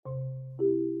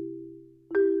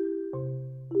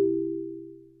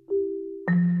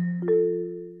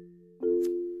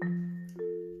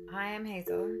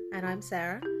I'm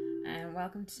Sarah, and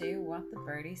welcome to What the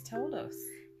Birdies Told Us.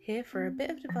 here for a bit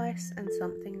of advice and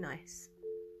something nice.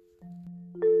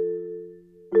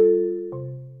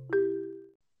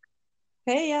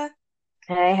 Hey, yeah.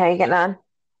 Hey, how you getting on?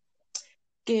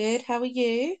 Good. How are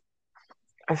you?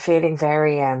 I'm feeling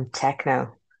very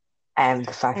techno.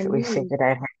 The fact I that we know. figured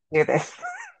out how to do this.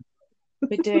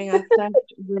 We're doing our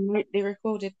first remotely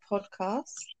recorded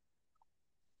podcast.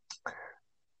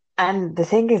 And the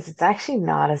thing is, it's actually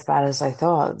not as bad as I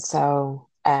thought. So,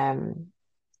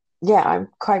 yeah, I'm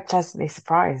quite pleasantly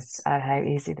surprised at how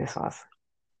easy this was.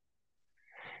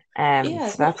 Yeah, So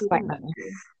it's not that's too quite bad, nice.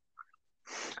 actually.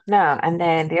 No, and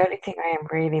then the only thing I am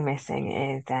really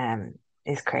missing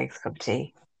is Craig's cup of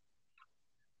tea.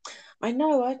 I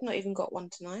know, I've not even got one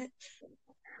tonight.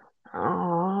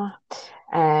 Oh,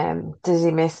 does he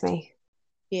miss me?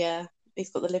 Yeah, he's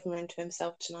got the living room to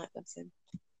himself tonight, bless him.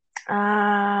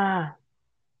 Ah,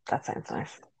 that sounds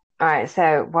nice. All right,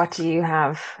 so what do you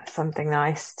have? Something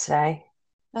nice today?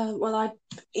 Well, I'd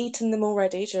eaten them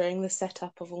already during the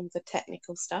setup of all the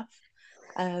technical stuff,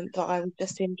 but I'm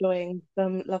just enjoying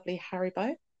some lovely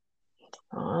Haribo.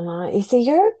 Oh, no. You see,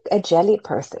 you're a jelly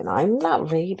person. I'm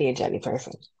not really a jelly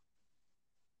person.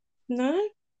 No?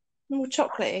 More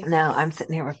chocolatey. No, I'm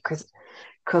sitting here with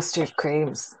custard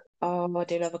creams. Oh, I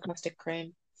do love a custard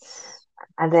cream.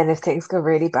 And then if things go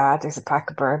really bad, there's a pack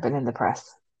of bourbon in the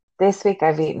press. This week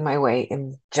I've eaten my weight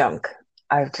in junk.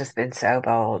 I've just been so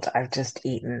bold. I've just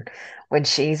eaten. When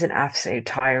she's an absolute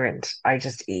tyrant, I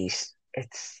just eat.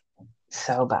 It's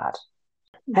so bad.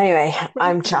 Anyway,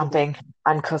 I'm chomping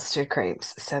on custard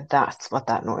creams. So that's what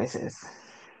that noise is.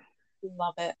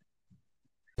 Love it.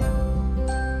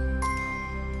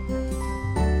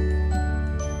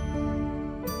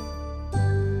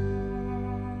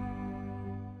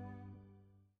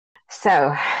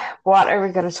 So, what are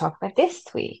we going to talk about this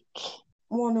week?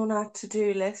 One on our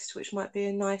to-do list, which might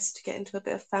be nice to get into a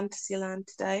bit of fantasy land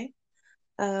today,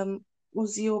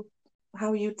 was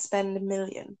how you'd spend £1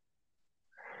 million.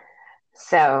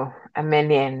 So, £1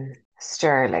 million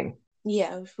sterling.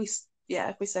 Yeah, if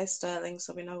we say sterling,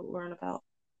 so we know what we're on about.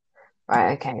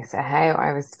 Right, okay. So, how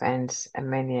I would spend £1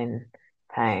 million.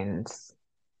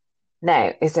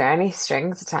 Now, is there any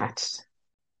strings attached?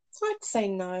 So I'd say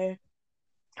no.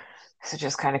 So,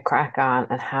 just kind of crack on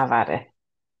and have at it.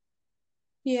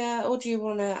 Yeah, or do you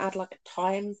want to add like a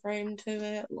time frame to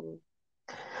it?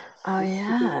 Oh,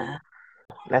 yeah.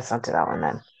 Let's not do that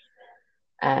one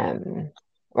then.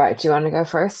 Right, do you want to go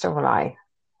first or will I?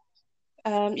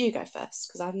 You go first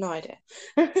because I have no idea.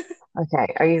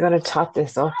 Okay, are you going to top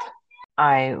this up?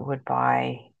 I would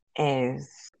buy is,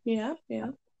 Yeah.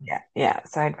 yeah.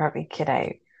 So, I'd probably kid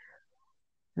out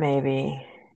maybe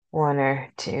 1 or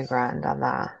 2 grand on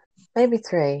that. Maybe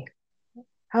 3.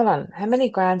 Hold on, how many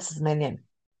grands is $1 million?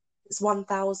 It's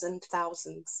 1,000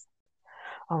 thousands.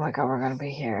 Oh my God, we're going to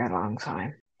be here a long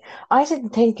time. I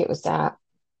didn't think it was that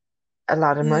a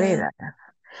lot of money Yeah. there.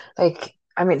 Like,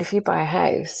 I mean, if you buy a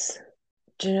house,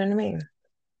 do you know what I mean?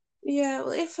 Yeah,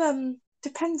 well, if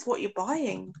depends what you're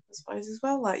buying, I suppose as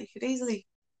well. Like you could easily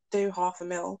do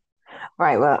 500,000.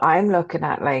 Right, well, I'm looking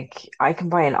at like, I can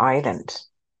buy an island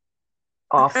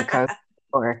off the coast of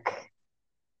Cork,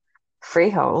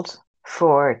 freehold,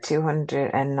 for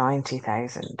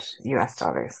 290,000 US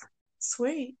dollars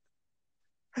Sweet.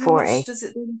 How for much a does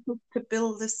it then cost to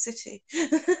build this city?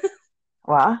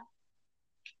 what?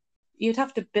 You'd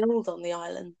have to build on the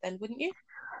island then, wouldn't you?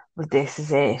 Well, this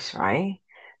is it, right?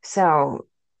 So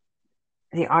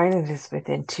the island is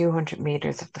within 200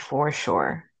 meters of the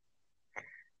foreshore.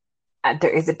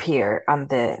 There is a pier on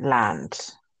the land,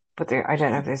 but I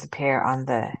don't know if there's a pier on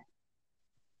the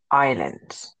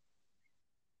island.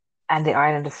 And the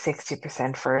island is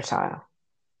 60% fertile.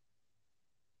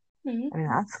 Mm-hmm. I mean,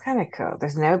 that's kind of cool.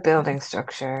 There's no building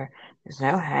structure, there's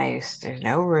no house, there's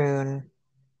no ruin,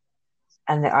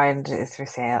 and the island is for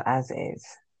sale as is.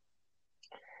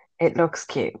 It looks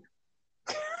cute.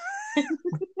 So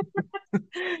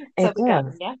It we're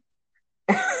going, does. yeah.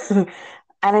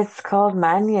 And it's called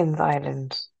Mannion's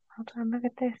Island. Hold on, look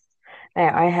at this.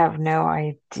 Now, I have no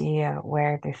idea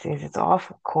where this is. It's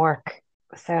off Cork.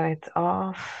 So it's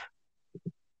off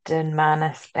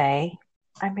Dunmanus Bay.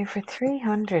 I mean, for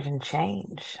 300 and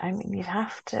change, I mean, you'd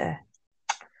have to.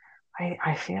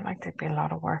 I feel like there'd be a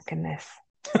lot of work in this.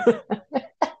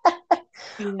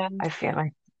 Yeah. I feel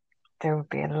like there would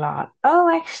be a lot. Oh,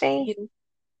 actually,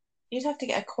 You'd have to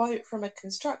get a quote from a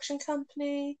construction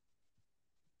company.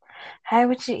 how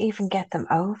would you even get them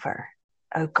over?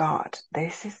 Oh God,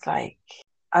 this is like,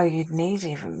 oh, you'd need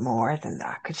even more than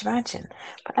that. Could you imagine?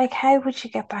 But like, how would you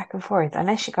get back and forth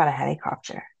unless you got a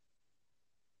helicopter?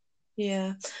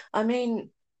 Yeah. I mean,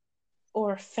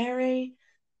 or a ferry,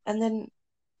 and then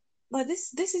like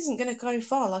this isn't going to go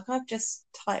far. Like I've just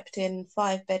typed in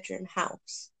 5 bedroom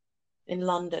house in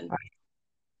London,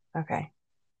 Right. Okay.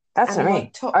 That's and what I my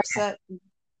mean. top Okay. search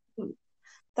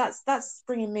that's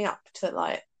bringing me up to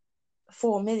like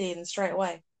 4 million straight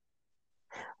away.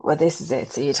 Well, this is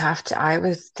it. So you'd have to, I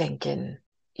was thinking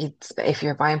if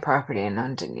you're buying property in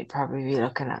London, you'd probably be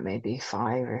looking at maybe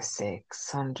 500 or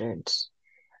 600,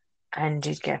 and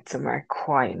you'd get somewhere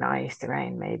quite nice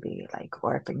around maybe like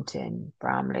Orpington,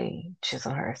 Bramley,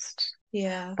 Chislehurst.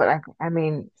 Yeah, But I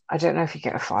mean, I don't know if you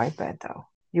get a 5 bed though.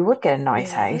 You would get a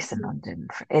nice yeah, house in London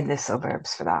in the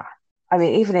suburbs for that. I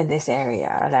mean, even in this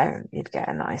area alone, you'd get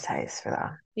a nice house for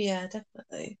that. yeah,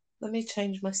 definitely. Let me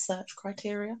change my search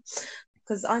criteria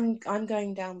because I'm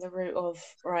going down the route of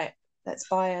right. Let's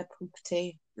buy a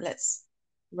property. Let's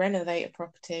renovate a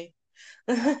property.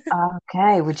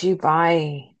 Okay, would you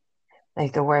buy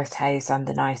like the worst house on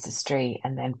the nicest street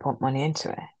and then put money into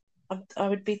it I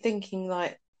would be thinking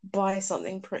like buy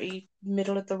something pretty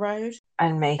middle of the road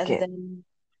and make and it?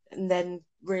 then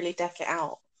really deck it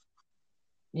out.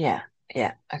 Yeah,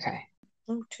 yeah, okay.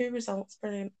 Oh, 2 results,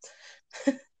 brilliant.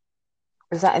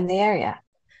 Is that in the area?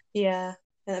 Yeah,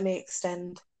 let me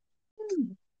extend.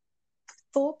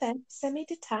 4 bed,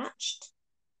 semi-detached.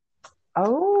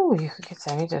 Oh, you could get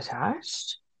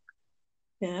semi-detached.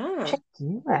 Yeah. Check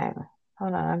you out.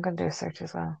 Hold on, I'm gonna do a search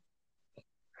as well.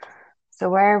 So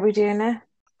where are we doing it?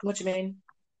 What do you mean?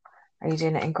 Are you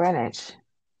doing it in Greenwich?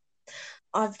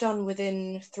 I've done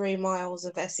within 3 miles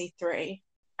of SE3.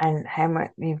 And how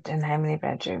much you've done? How many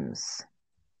bedrooms?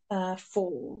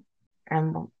 4.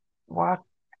 And what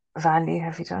value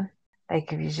have you done? Like,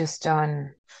 have you just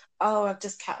done Oh, I've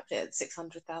just capped it at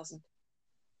 600,000.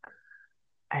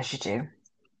 as you do?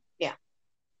 Yeah,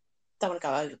 don't want to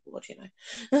go overboard, you know.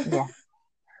 Yeah,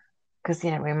 because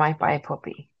we might buy a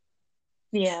puppy.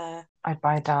 Yeah. I'd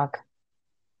buy a dog.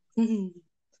 Yeah.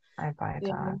 I'd buy a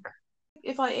dog.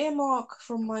 If I earmark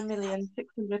from my million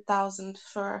 600,000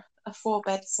 for a 4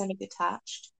 bed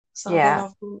semi-detached, so then Yeah,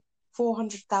 I've got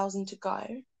 400,000 to go.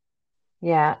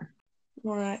 yeah.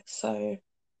 Right, so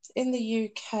in the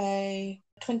UK,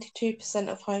 22%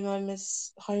 of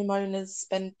homeowners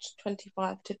spend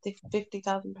 25 to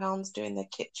 £50,000 doing their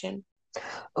kitchen.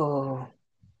 Oh,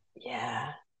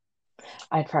 yeah.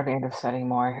 I'd probably end up spending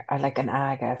more. I like an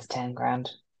Aga, it's 10 grand.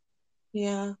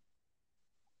 Yeah.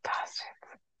 Bastard.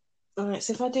 All right,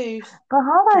 so if I do But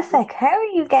hold on a sec, how are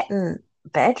you getting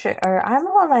bedroom? Or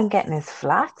all I'm getting is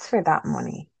flats for that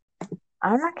money.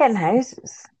 I'm not getting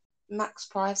houses. max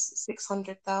price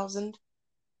 600,000,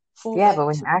 four Yeah, bed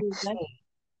but to four bed.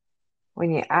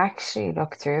 when you actually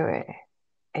look through it,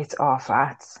 it's all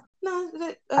flats. No,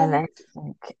 And then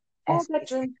like four S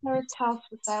bedroom terraced house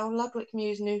for sale, Ludwick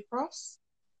Mews, New Cross.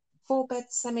 4 bed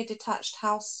semi-detached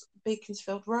house,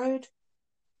 Beaconsfield Road.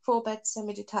 4 bed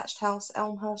semi-detached house,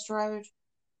 Elmhurst Road.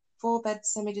 4 bed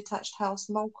semi-detached house,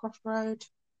 Molecroft Road.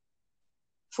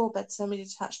 4 bed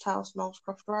semi-detached house,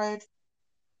 Molecroft Road.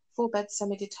 4 bed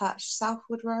semi-detached,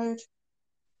 Southwood Road.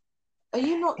 Are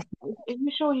you not? Are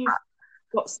you sure you've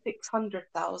got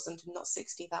 600,000 and not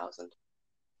 60,000?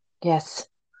 yes.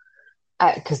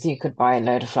 Because you could buy a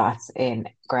load of flats in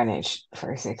Greenwich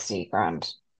for 60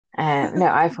 grand. No,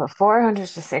 I put 400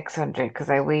 to 600 because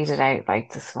I weeded out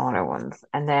like the smaller ones.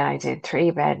 And then I did 3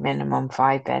 bed minimum,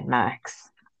 5 bed max.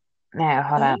 Now,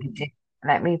 hold on. Oh,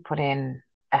 Let me put in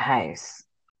a house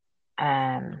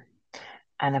um,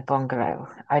 and a bungalow.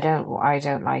 I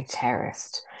don't like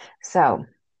terraced. So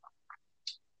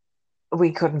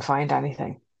we couldn't find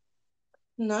anything.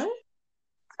 no?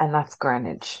 And that's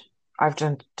Greenwich. I've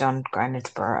done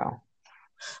Greenwich Borough.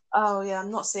 Oh, yeah, I'm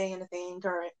not seeing anything in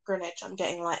Greenwich. I'm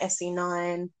getting like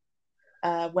SE9,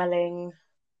 Welling.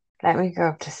 Let me go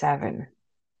up to 7.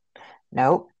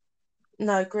 Nope.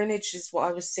 No, Greenwich is what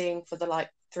I was seeing for the like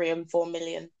 3 and 4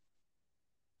 million.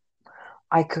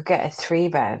 I could get a 3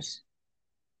 bed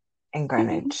in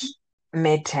Greenwich,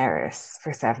 mid terrace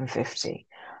for 750.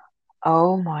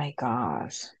 Oh my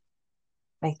God.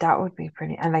 Like that would be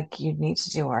pretty, and like you'd need to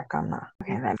do work on that.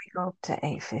 Okay, let me go up to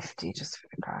 850 just for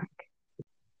the crack.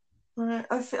 Right,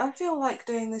 I feel like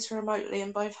doing this remotely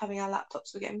and both having our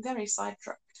laptops. We're getting very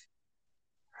sidetracked.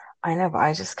 I know, but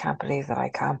I just can't believe that I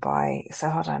can't buy. So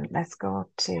hold on, let's go up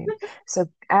to. So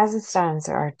as it stands,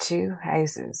 there are 2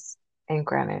 houses in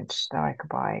Greenwich that I could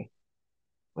buy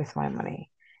with my money.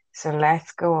 So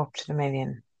let's go up to the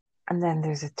million. And then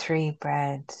there's a 3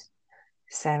 bed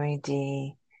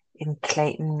semi-D in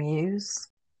Clayton Mews,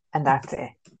 and that's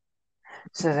it.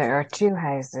 So there are 2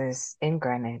 houses in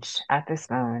Greenwich at this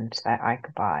moment that I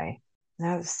could buy.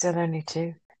 No, there's still only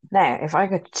 2. Now, if I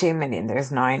got 2 million,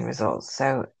 there's 9 results.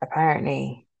 So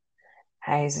apparently,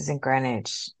 houses in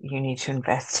Greenwich you need to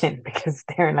invest in because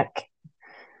they're like,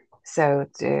 so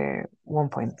the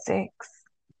 1.6,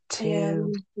 Yeah,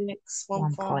 2, 1.6,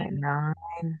 1.5. 1.9,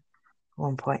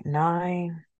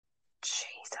 1.9.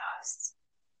 Jesus.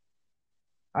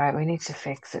 All right, we need to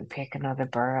fix it, pick another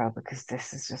borough because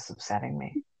this is just upsetting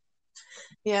me.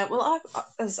 Yeah, well,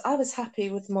 I was happy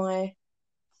with my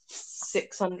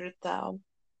 600,000.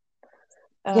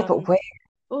 Yeah, but where?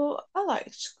 Well, I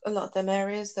liked a lot of them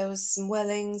areas. There was some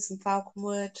Wellings, some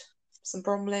Falconwood, some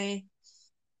Bromley.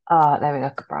 Oh, let me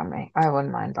look at Bromley. I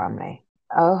wouldn't mind Bromley.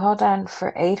 Oh, hold on.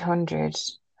 For 800,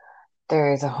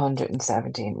 there is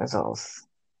 117 results,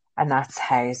 and that's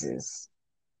houses.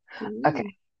 Okay,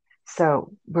 Ooh.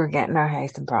 so we're getting our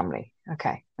house in Bromley.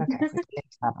 Okay, we can take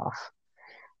that off.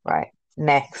 Right,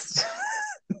 next.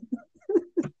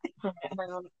 Right,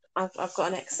 hang on. I've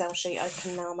got an Excel sheet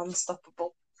open now. I'm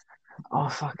unstoppable. Oh,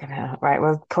 fucking hell. Right,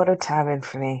 well, put a tab in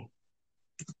for me.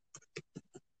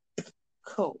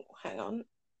 Cool. Hang on.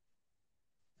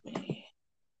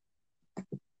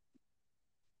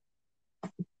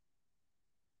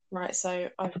 Right, so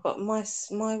I've got my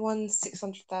one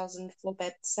 600,000 four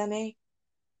bed semi.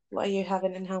 What are you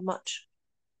having and how much?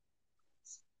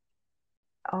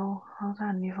 Oh, hold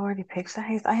on. You've already picked the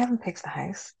house. I haven't picked the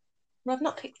house. Well, I've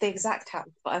not picked the exact house,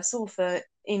 but I saw for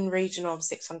in region of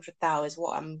 600,000 is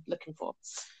what I'm looking for.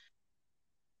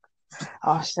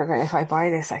 Oh, sugar, if I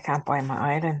buy this, I can't buy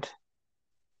my island.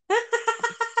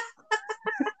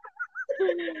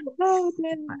 Oh,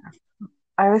 dear.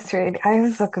 I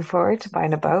was looking forward to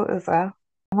buying a boat as well.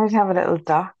 I might have a little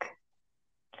dock.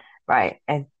 Right,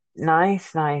 a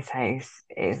nice house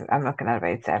is, I'm looking at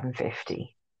about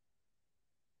 750.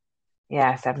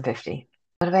 Yeah, 750.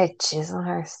 What about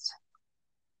Chislehurst?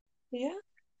 Yeah. Are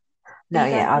No, you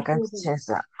going yeah, I'll for go four to bed?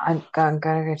 Chisel. I'm gonna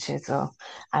go Chisel,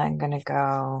 and I'm gonna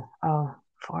go. Oh,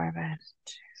 4 bed.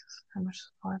 Jesus, how much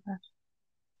is 4 bed?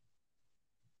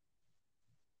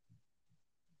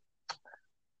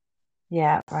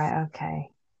 Yeah, right.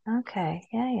 Okay.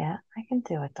 Yeah. I can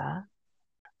do with that.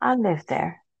 I'll live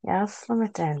there. Yeah, I'll slum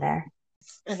it down there.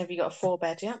 And have you got a four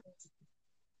bed? Yeah.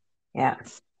 Yeah.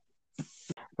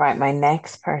 Right. My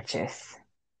next purchase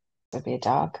would be a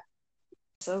dog.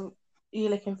 So you're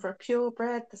looking for a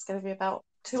purebred that's going to be about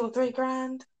 2 or 3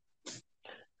 grand.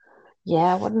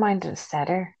 Yeah, I wouldn't mind a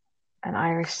setter, an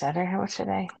Irish setter. How much are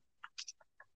they?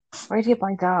 Where do you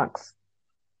buy dogs?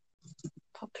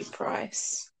 Puppy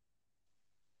price.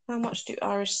 How much do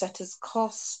Irish setters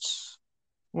cost?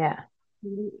 Yeah.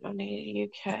 Money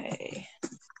UK.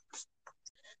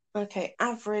 Okay,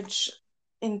 average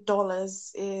in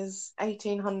dollars is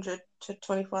 $1,800 to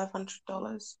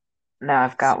 $2,500. No,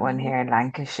 I've got one So, here in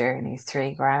Lancashire, and he's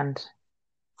 3 grand.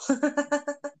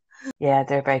 Yeah,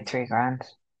 they're about 3 grand.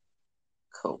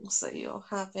 cool. So you're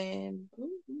having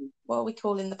what are we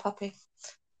calling the puppy?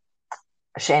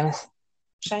 Seamus.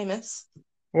 Seamus.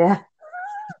 Yeah.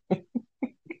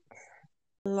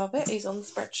 Love it. He's on the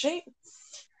spreadsheet.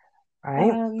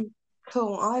 Right.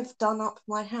 Cool. I've done up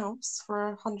my house for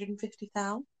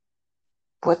 150,000.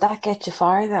 Would that get you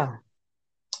far though?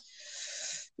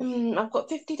 I've got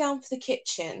 50 down for the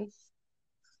kitchen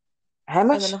How and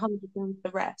then much? 100 down for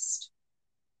the rest.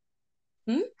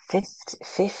 Hmm?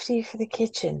 50 for the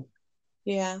kitchen.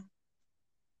 Yeah,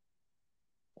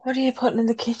 What are you putting in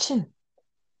the kitchen?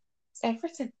 it's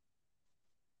everything.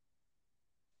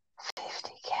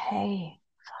 50K.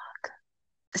 Fuck.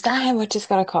 Is that how much it's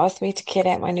going to cost me to kit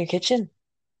out my new kitchen?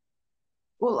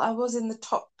 Well, I was in the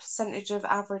top percentage of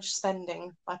average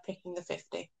spending by picking the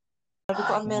 50. We've Oh,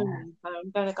 got a yeah. million, so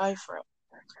I'm going to go for it.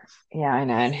 Yeah, I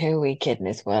know. And who are we kidding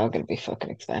as well? Going to be fucking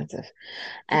expensive.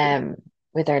 Um,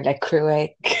 with our like crew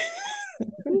egg.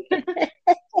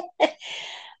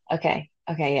 Okay,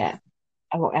 yeah.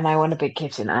 And I want a big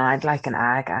kitchen, and I'd like an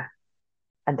Aga,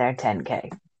 and they're 10K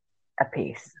a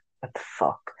piece. What the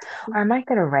fuck? Or I might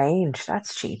get a range.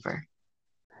 That's cheaper.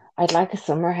 I'd like a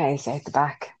summer house out the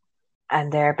back,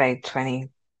 and they're about 20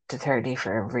 to 30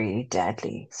 for a really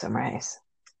deadly summer house.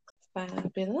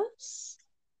 Fabulous.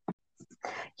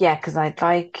 Yeah, because I'd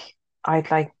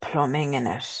like plumbing in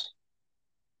it.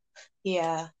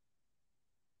 Yeah,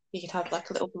 you could have like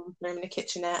a little bathroom and a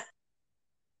kitchenette.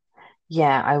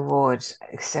 Yeah, I would.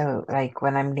 So like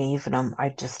when I'm leaving them,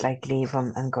 I'd just like leave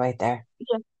them and go out there.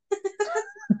 Yeah.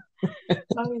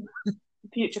 Oh,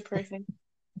 future proofing.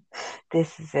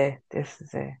 This is it.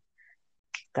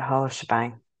 The whole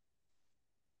shebang.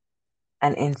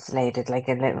 And insulated like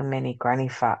a little mini granny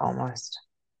fat almost.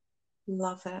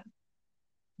 Love it.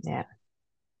 Yeah.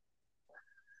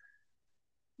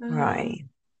 Um, Right.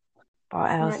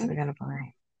 What else are we Right. gonna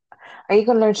buy? Are you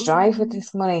gonna learn to drive with Mm,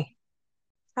 this money?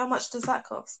 how much does that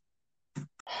cost?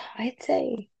 I'd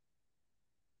say,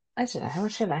 I don't know, how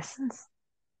much are lessons?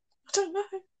 I don't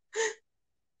know.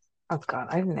 Oh God,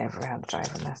 I've never had a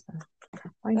driving lesson.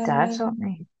 My dad taught Um,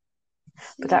 me.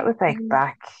 But that see, was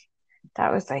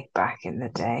like back in the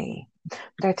day.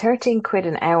 They're 13 quid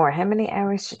an hour. How many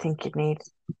hours do you think you'd need?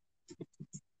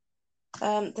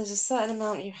 there's a certain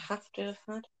amount you have to have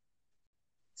had.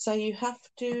 So you have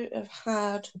to have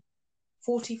had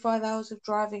 45 hours of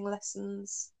driving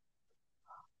lessons.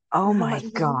 Oh And how my much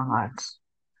is it? God.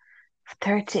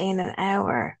 13 an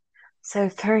hour. So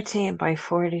 13 by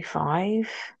 45.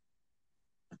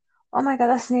 Oh my God,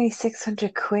 that's nearly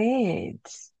 600 quid.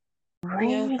 Yeah,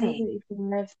 Really?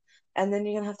 75. And then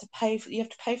you're gonna have to pay for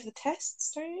the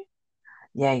tests, don't you?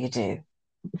 Yeah, you do.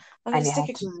 I'm gonna And you stick have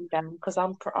a to, grand down because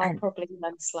I'll and probably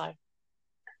learn slow.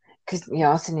 because you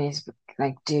also need to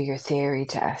like do your theory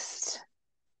test.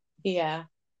 Yeah.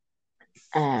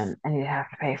 And you'd have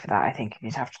to pay for that. I think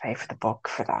you'd have to pay for the book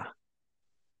for that.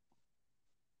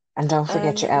 And don't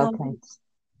forget your And L I'll points.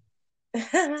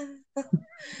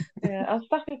 yeah, I'll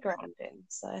stuck a grand in,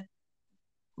 so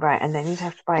Right, and then you'd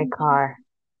have to buy a car.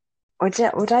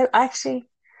 Would I actually?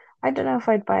 I don't know if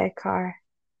I'd buy a car.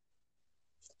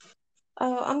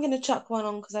 oh, I'm gonna chuck one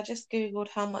on because I just Googled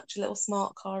how much a little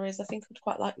smart car is. I think I'd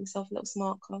quite like myself a little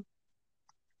smart car.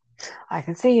 I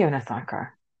can see you in a smart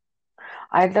car.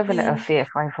 I'd love a little Yeah. Fiat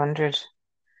 500,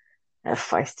 a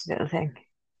feisty little thing.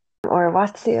 Or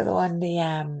what's the other one?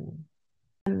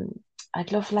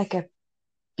 I'd love like a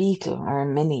Beetle or a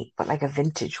Mini, but like a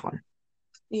vintage one.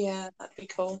 Yeah, that'd be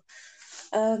cool.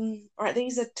 Right,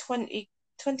 these are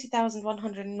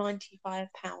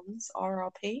 20,195 pounds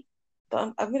RRP,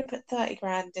 but I'm gonna put 30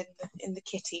 grand in the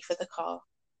kitty for the car.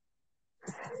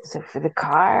 So for the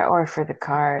car or for the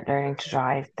car learning to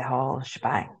drive the whole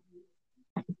shebang.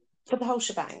 For the whole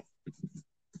shebang.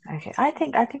 Okay, I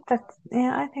think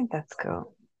that's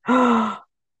cool. How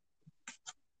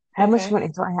much Okay. money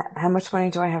do I have? How much money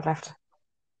do I have left?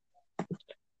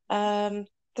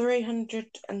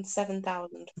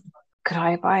 307,000. Could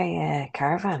I buy a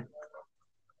caravan?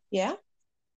 Yeah.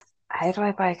 How do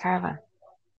I buy a caravan?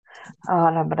 Oh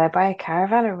no, would I buy a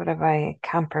caravan or would I buy a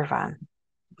camper van?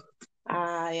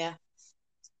 Yeah.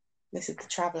 This is the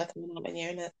traveller coming out in you,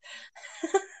 isn't it?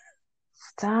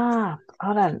 Stop.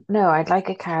 Hold on. No, I'd like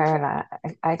a caravan.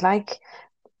 I'd like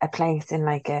a place in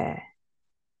like a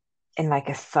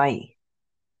site.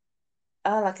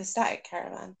 Oh, like a static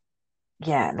caravan.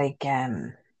 Yeah, like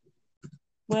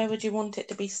Where would you want it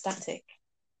to be static?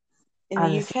 In the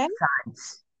on the UK? seaside.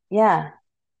 Yeah.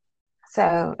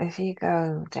 So if you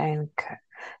go down,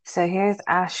 so here's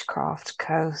Ashcroft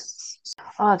Coast.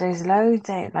 Oh, there's loads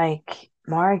out like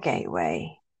Margate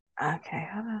Way. Okay,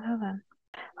 hold on.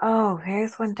 Oh,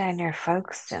 here's one down near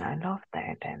Folkestone. I love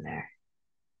there down there.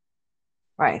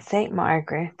 Right, St.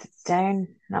 Margaret. It's down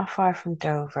not far from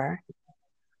Dover.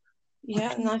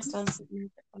 Yeah, nice done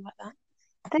something like that.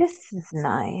 This is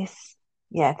nice.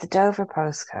 Yeah, it's a Dover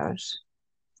postcode.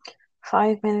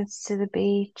 5 minutes to the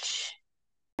beach.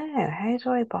 Oh, how do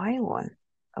I buy one?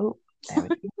 Oh, there we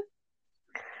go.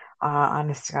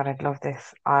 Honest to God, I'd love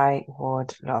this. I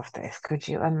would love this. Could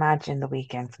you imagine the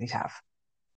weekends we'd have?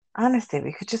 Honestly,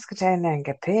 we could just go down there and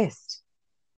get pissed.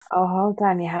 Oh, hold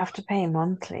on, you have to pay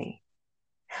monthly.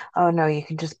 Oh no, you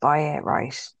can just buy it,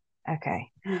 right?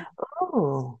 Okay.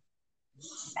 Oh,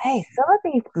 hey, some of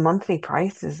these monthly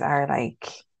prices are like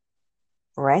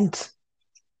rent.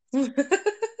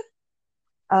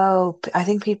 Oh, I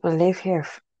think people live here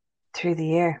through the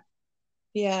year.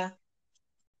 Yeah.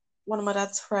 One of my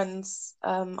dad's friends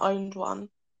owned one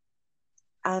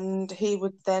and he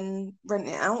would then rent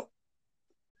it out.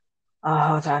 Oh,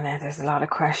 hold on now. There's a lot of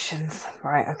questions.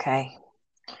 Right, okay.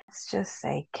 Let's just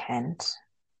say Kent,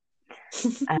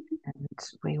 and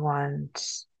we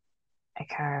want a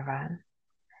caravan,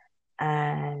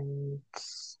 and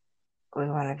we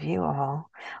want a view hall.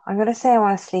 I'm gonna say I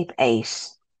want to sleep 8.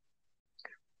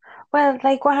 Well,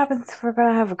 like, what happens if we're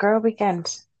gonna have a girl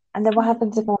weekend? And then what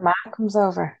happens if my mom comes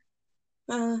over?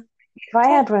 Uh, If I top.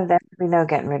 had one of them, there'd be no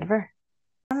getting rid of her.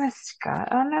 Honest to God.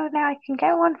 Oh no, now I can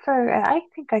get one for, I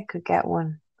think I could get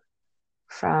one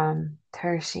from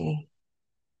 30.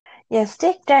 Yeah,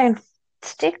 stick down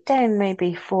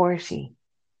maybe 40.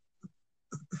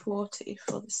 40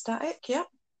 for the static. Yep.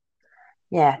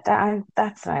 Yeah,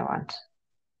 that's what I want.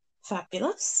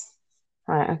 Fabulous.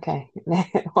 Right, okay.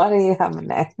 What are you having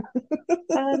now?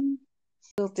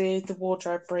 We'll do the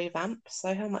wardrobe revamp.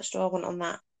 So how much do I want on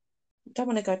that? Don't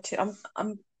want to go too. I'm.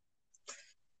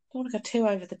 Don't want to go too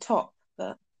over the top,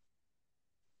 but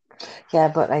Yeah,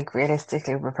 but like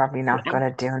realistically, we're probably It not adds-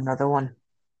 gonna do another one.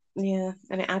 Yeah,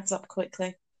 and it adds up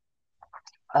quickly.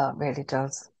 Oh, it really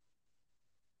does.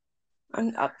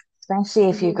 And Especially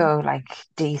if you yeah, go like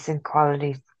decent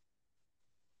quality,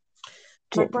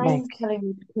 my like brain's telling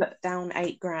me to put down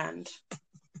 8 grand.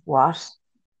 what?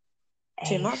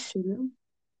 Too much, 8? too little.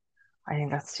 I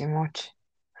think that's too much.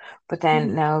 But Hmm.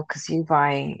 then no, because you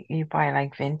buy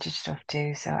like vintage stuff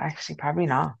too, so actually probably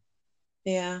not.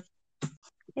 Yeah,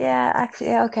 Yeah, actually,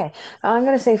 yeah, okay. I'm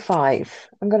gonna say 5.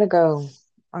 I'm gonna go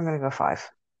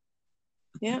 5.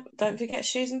 yeah. Don't forget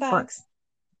shoes and But bags.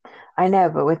 I know,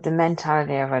 but with the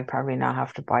mentality of I'd probably not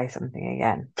have to buy something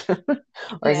again. Or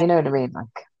you Yeah, know what I mean?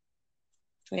 Like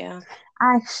yeah.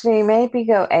 actually maybe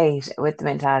go 8 with the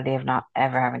mentality of not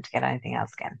ever having to get anything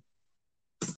else again.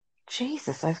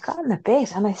 Jesus, I've gotten a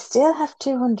bit and I still have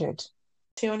 200.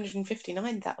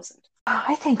 259,000.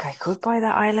 I think I could buy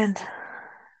that island.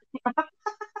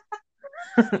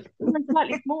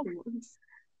 Slightly smaller ones.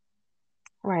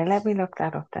 Right, let me look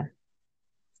that up then.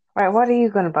 Right, what are you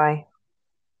gonna buy?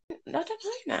 I don't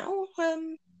know now.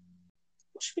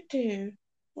 What should we do?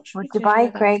 What should Would we you do buy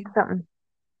with Craig something?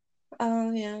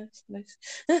 Oh, yeah, I suppose.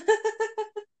 Do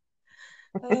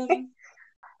Um,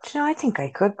 you know, I think I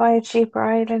could buy a cheaper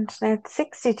island. Now it's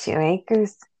 62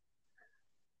 acres.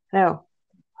 No,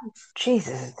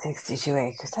 Jesus, it's 62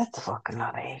 acres. That's a fucking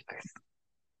lot of acres.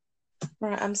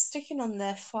 right, I'm sticking on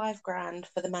there 5 grand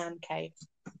for the man cave.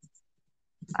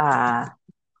 Ah,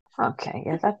 okay,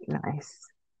 yeah, that's nice.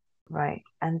 Right,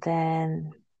 and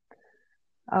then,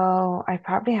 oh, I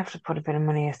probably have to put a bit of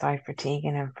money aside for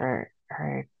Tegan and for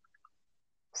her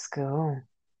school.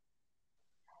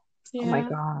 Oh my Yeah.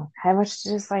 God, how much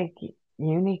does like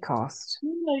uni cost?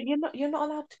 No, you're not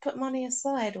allowed to put money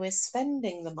aside. We're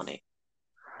spending the money.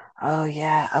 Oh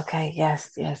yeah, okay,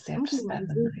 yes, yes, they have to spend Otherwise,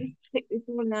 the we'll just money. stick this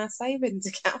all in our savings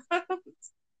account.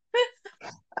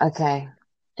 Okay,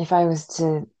 if I was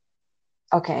to,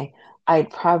 okay, I'd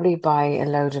probably buy a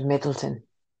load of Middleton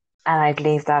and I'd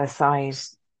leave that aside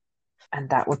and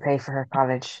that would pay for her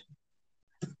college.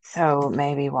 So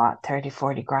maybe what, 30,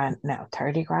 40 grand? No,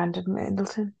 30 grand in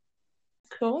Middleton.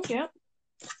 Cool, yeah.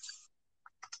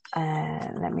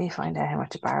 Let me find out how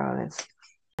much a barrel is.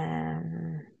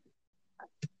 Um,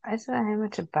 I don't know how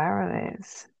much a barrel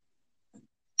is.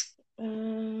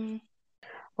 Um,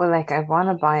 Well, like I want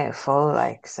to buy it full,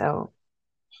 like so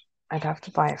I'd have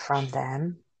to buy it from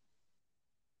them.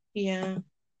 yeah.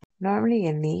 Normally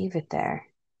you leave it there.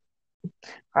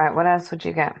 Right, what else would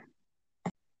you get?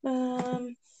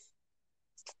 Um,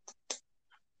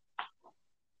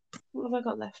 what have I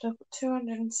got left? I've got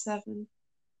 207.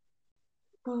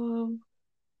 Um,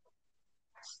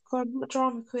 God,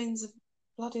 drama queens are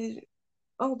bloody.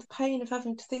 Oh, the pain of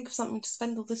having to think of something to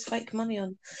spend all this fake money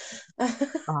on.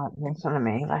 Oh, you're telling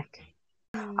me, like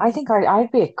I Hmm, think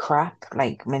I'd be a crap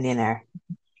like millionaire.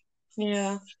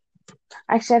 yeah.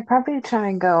 Actually, I'd probably try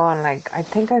and go on like I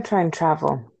think I'd try and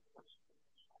travel.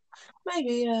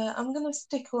 Maybe, yeah. I'm gonna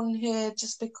stick on here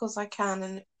just because I can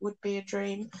and it would be a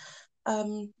dream.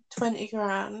 20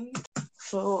 grand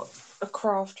for a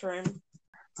craft room.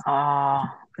 Oh,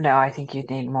 no, I think you'd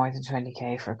need more than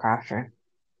 20K for a craft room.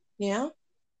 Yeah?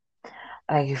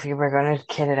 Like if you were gonna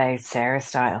kit it out Sarah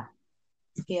style.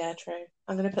 Yeah, true.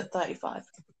 I'm gonna put 35.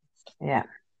 Yeah.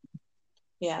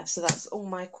 Yeah, so that's all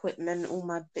my equipment, all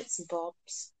my bits and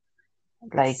bobs.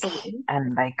 Like Sorted.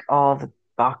 and like all the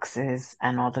boxes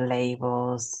and all the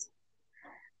labels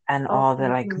and Oh, all the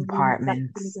like that's gonna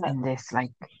compartments get in this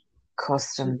like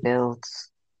custom built.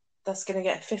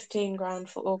 15 grand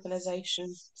for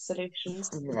organization solutions.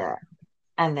 Yeah.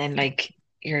 And then like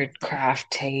your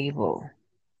craft table.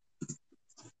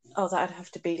 Oh, that'd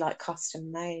have to be like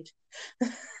custom made.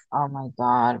 Oh my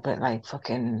God, but like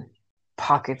fucking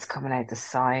pockets coming out the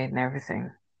side and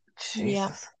everything. Yeah.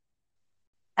 Jesus.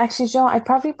 Actually, Joe, I'd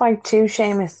probably buy 2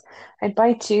 Seamus. I'd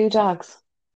buy 2 dogs.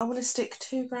 I want to stick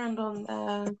 2 grand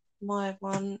on my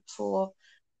one for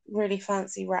really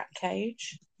fancy rat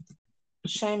cage.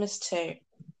 Seamus too.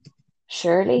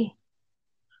 Shirley,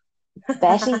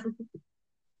 Betty,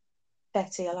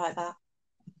 Betty, I like that.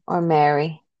 or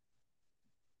Mary.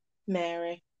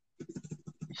 Mary.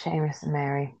 Seamus and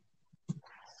Mary.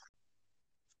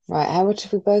 Right, how much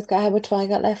have we both got? How much have I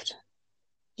got left?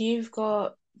 You've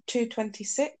got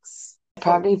 226.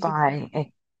 Probably buy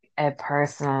a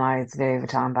personalized Louis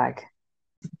Vuitton bag.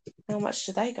 How much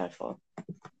do they go for?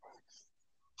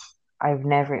 I've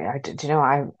never, do you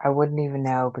know, I wouldn't even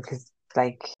know because,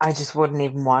 like, I just wouldn't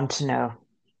even want to know.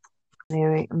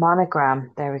 Anyway,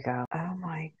 monogram, there we go. Oh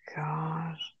my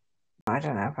God. I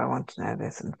don't know if I want to know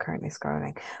this. I'm currently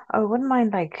scrolling. Oh, I wouldn't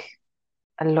mind, like,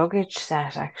 a luggage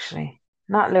set actually.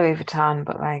 Not Louis Vuitton,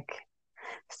 but like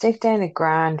stick down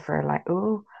 $1,000 for like,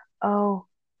 ooh, oh,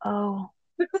 oh.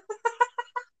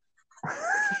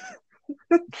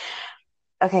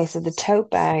 Okay, so the tote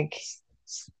bag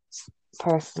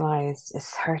personalized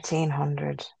is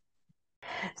 1,300.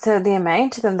 So the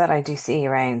amount of them that I do see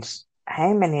around,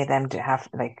 how many of them do have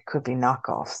like could be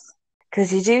knockoffs?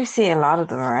 Because you do see a lot of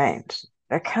them around.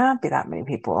 There can't be that many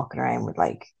people walking around with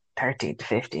like 30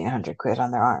 to 1,500 quid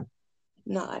on their arm.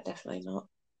 No, definitely not.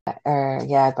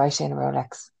 Yeah, I'd buy Shane a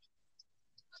Rolex.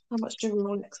 How much do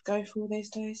Rolex go for these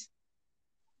days?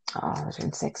 Oh,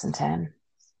 between 6 and 10.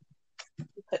 We'll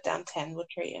put down 10, we'll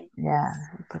treat him. Yeah,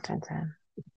 put down 10.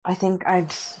 I think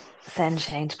I'd send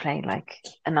Shane to play like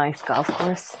a nice golf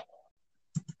course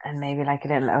and maybe like a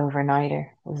little overnighter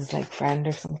with his like friend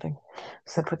or something.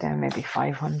 So put down maybe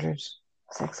 500,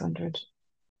 600.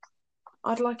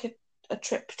 I'd like a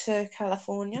trip to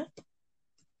California.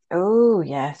 Oh,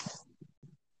 yes.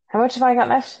 How much have I got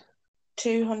left?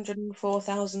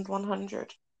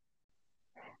 204,100.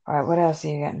 All right, what else are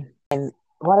you getting? And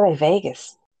what about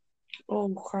Vegas? Oh,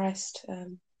 Christ.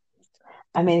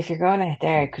 I mean, if you're going out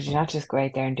there, could you not just go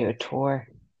out there and do a tour?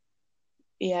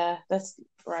 Yeah, that's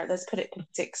right. Let's put it to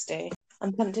 60.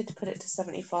 I'm tempted to put it to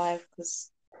 75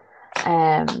 because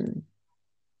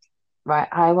Right,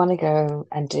 I want to go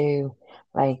and do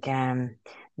like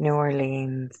New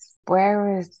Orleans.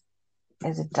 Where is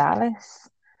it Dallas?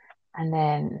 And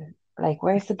then like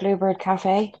where's the Bluebird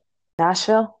Cafe?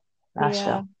 Nashville? yeah,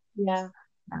 Nashville. yeah.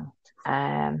 No.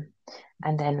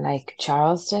 And then like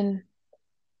Charleston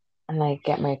and like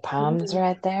get my palms Ooh.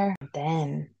 right there.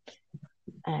 Then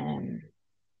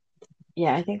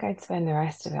yeah, I think I'd spend the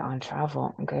rest of it on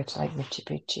travel and go to like Machu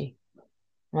Picchu.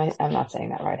 I'm not saying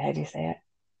that right. How do you say it?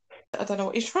 I don't know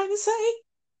what you're trying to say.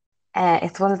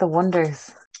 It's one of the wonders.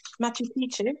 Machu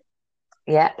Picchu.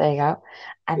 Yeah, there you go.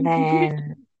 And Uji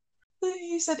Booty. then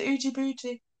You said Uji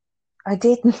Booty. I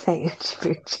didn't say Machu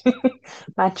Picchu.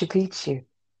 Machu Picchu.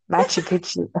 Machu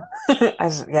Picchu.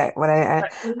 Yeah, Right, will all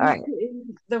you right. put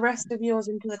in the rest of yours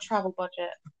into the travel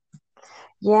budget?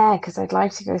 Yeah, because I'd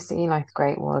like to go see like the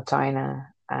Great Wall of China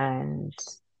and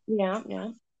Yeah,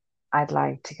 yeah. I'd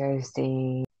like to go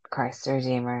see Christ the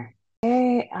Redeemer.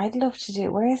 I'd love to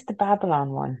do, where's the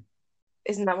Babylon one?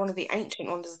 Isn't that one of the ancient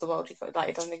wonders of the world? You thought like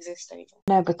it doesn't exist anymore.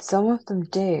 No, but some of them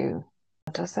do.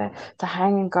 Does it? The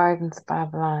Hanging Gardens of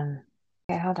Babylon.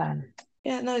 Okay, hold on.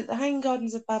 Yeah, no, the Hanging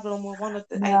Gardens of Babylon were one of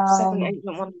the seven No.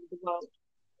 ancient wonders of the world.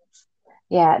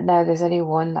 Yeah, no, there's only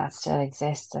one that still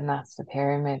exists, and that's the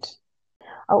pyramid.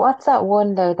 Oh, what's that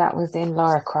one though that was in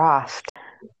Lara Croft?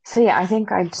 So yeah, I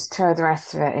think I'd just throw the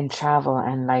rest of it in travel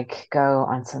and like go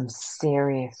on some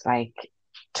serious like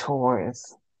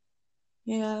tours.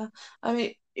 Yeah, I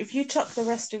mean, if you chuck the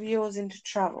rest of yours into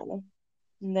travel,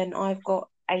 and then I've got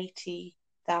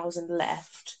 80,000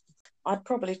 left, I'd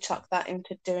probably chuck that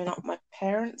into doing up my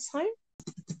parents' home.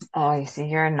 Oh, you see,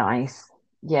 you're nice.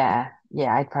 Yeah,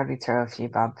 yeah, I'd probably throw a few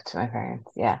bob to my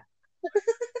parents. Yeah,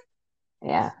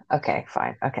 yeah. Okay,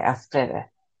 fine. Okay, I'll split it.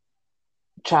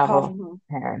 Half Travel, and half.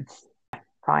 parents,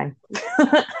 fine.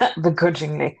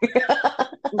 Begrudgingly.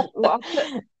 Well,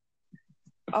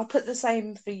 I'll put the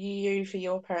same for you for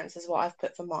your parents as what I've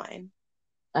put for mine.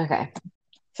 Okay.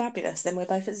 Fabulous. Then we're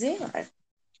both at 0.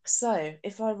 So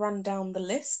if I run down the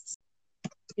lists,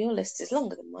 your list is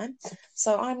longer than mine.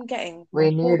 So I'm getting my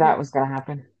We knew that was going to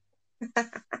happen.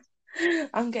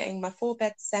 I'm getting my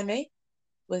 4-bed semi.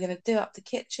 We're going to do up the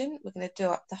kitchen. We're going to do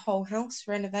up the whole house,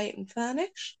 renovate and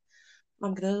furnish.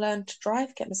 I'm going to learn to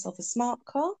drive, get myself a smart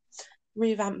car,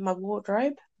 revamp my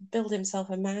wardrobe, build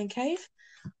himself a man cave,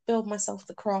 build myself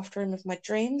the craft room of my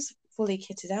dreams, fully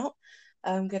kitted out.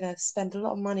 I'm going to spend a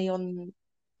lot of money on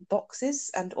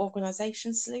boxes and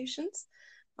organisation solutions.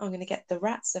 I'm going to get the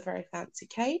rats a very fancy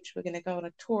cage. We're going to go on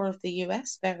a tour of the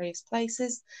US, various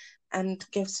places, and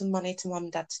give some money to mum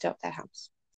and dad to do up their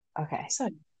house. Okay. So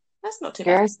that's not too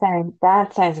bad.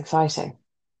 That sounds exciting.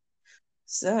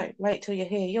 So wait till you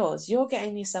hear yours. You're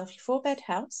getting yourself your 4-bed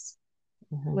house.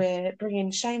 Mm-hmm. We're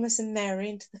bringing Seamus and Mary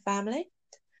into the family.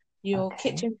 Your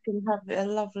kitchen's going to have a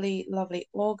lovely, lovely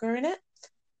auger in it.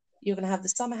 You're going to have the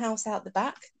summer house out the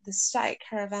back, the static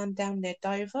caravan down near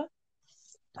Dover,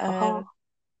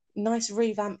 nice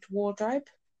revamped wardrobe,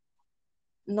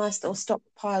 nice little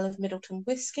stockpile of Middleton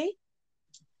whiskey,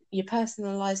 your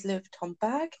personalised Louis Vuitton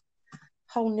bag,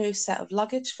 whole new set of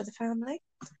luggage for the family,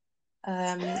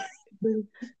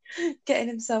 getting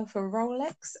himself a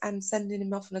Rolex and sending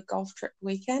him off on a golf trip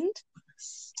weekend,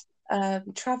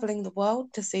 travelling the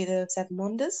world to see the 7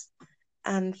 wonders,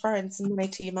 and throwing some money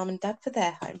to your mum and dad for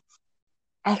their home.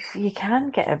 Actually, you can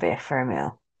get a bit for a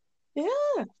meal.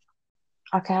 Yeah.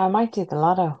 Okay, I might do the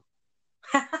lotto.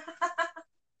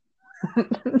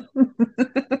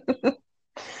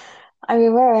 I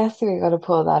mean, where else are we going to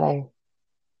pull that out?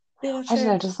 Yeah, I don't true.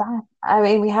 know, does that? I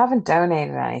mean, we haven't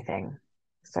donated anything,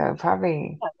 so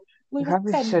probably We we were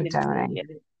probably should spending donate.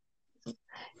 millions.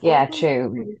 Yeah, We true.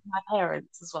 with my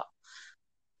parents as well.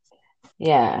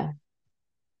 Yeah,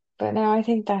 but no, I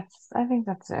think that's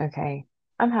okay.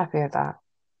 I'm happy with that.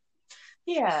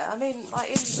 Yeah, I mean, like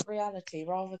in reality,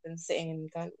 rather than sitting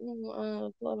and going,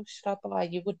 what should I buy?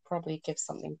 You would probably give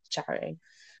something to charity.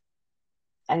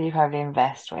 And you probably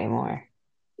invest way more.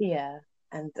 Yeah,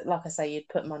 and like I say, you'd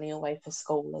put money away for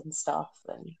school and stuff,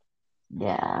 and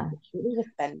Yeah. we were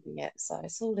spending it, so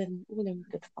it's all in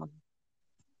good fun.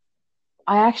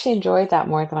 I actually enjoyed that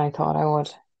more than I thought I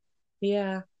would.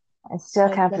 Yeah, I still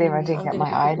and can't believe I didn't I'm get going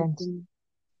to my be getting island. some.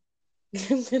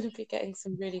 I'm going to be getting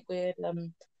some really weird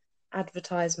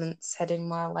advertisements heading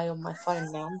my way on my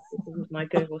phone now because of my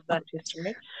Google search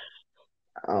history.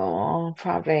 Oh,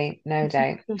 probably, no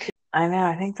doubt. I know,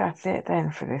 I think that's it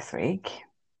then for this week.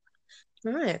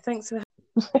 Right, thanks for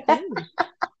having me.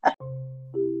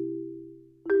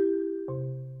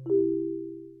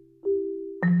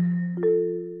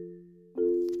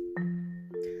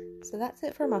 So that's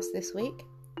it from us this week.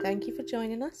 Thank you for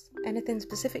joining us. Anything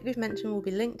specific we've mentioned will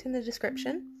be linked in the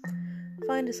description.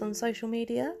 Find us on social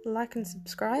media, like and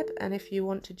subscribe, and if you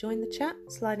want to join the chat,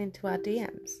 slide into our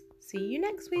DMs. See you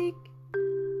next week!